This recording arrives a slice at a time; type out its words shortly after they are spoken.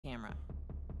camera.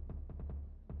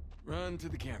 Run to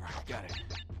the camera. Got it.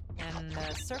 And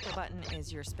the circle button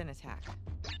is your spin attack.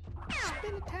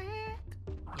 Spin attack.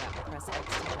 Yeah, press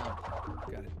X to jump.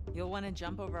 Got it. You'll want to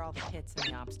jump over all the pits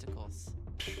and the obstacles.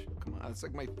 Come on, that's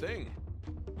like my thing.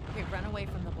 Okay, run away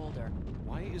from the boulder.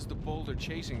 Why is the boulder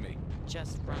chasing me?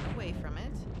 Just run away from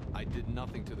it. I did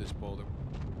nothing to this boulder.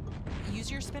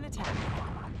 Use your spin attack.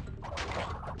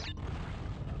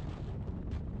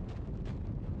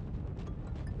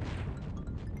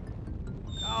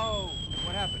 Oh,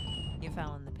 what happened? You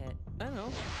fell in the pit. I don't know.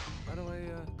 How do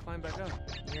I climb back up?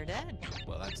 You're dead.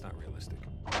 Well, that's not realistic.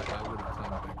 I would have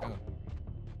climbed back up.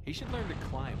 He should learn to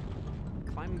climb.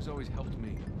 Climbing's always helped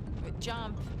me.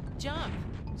 Jump! Jump!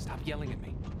 Stop yelling at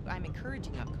me. I'm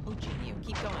encouraging you. I'm coaching you.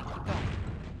 Keep going. Keep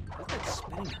going. Does that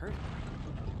spinning hurt?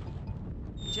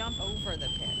 Jump over the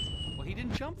pit. Well, he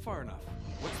didn't jump far enough.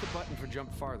 What's the button for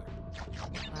jump farther?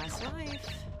 Last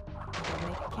life. Gotta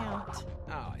make it count.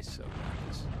 Oh, I so got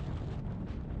this.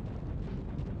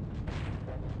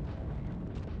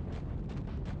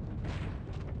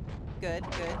 Good,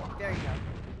 good. There you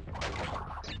go.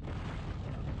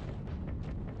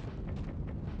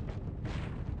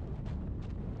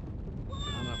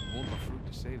 Not enough Oompa fruit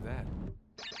to save that.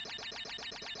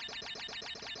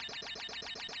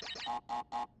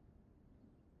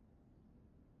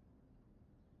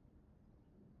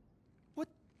 What?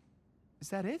 Is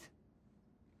that it?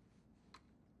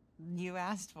 You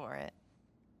asked for it.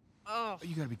 Oh,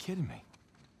 you gotta be kidding me.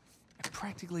 I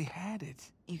practically had it.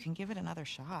 You can give it another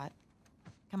shot.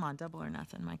 Come on, double or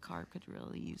nothing. My car could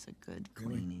really use a good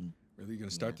cleaning. Really? You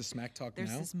gonna start the smack talk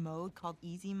There's now? this mode called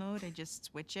easy mode. I just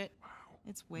switch it. Wow.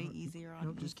 It's way easier on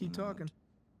No, just easy keep talking. mode.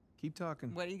 Keep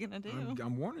talking. What are you gonna do?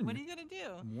 I'm warning What are you. you gonna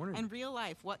do? I'm warning In you. real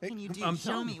life, what Hey, can you do? I'm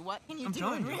Show telling me. you. What can you I'm do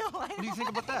telling in you. real life? What do you think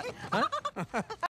about that? Huh?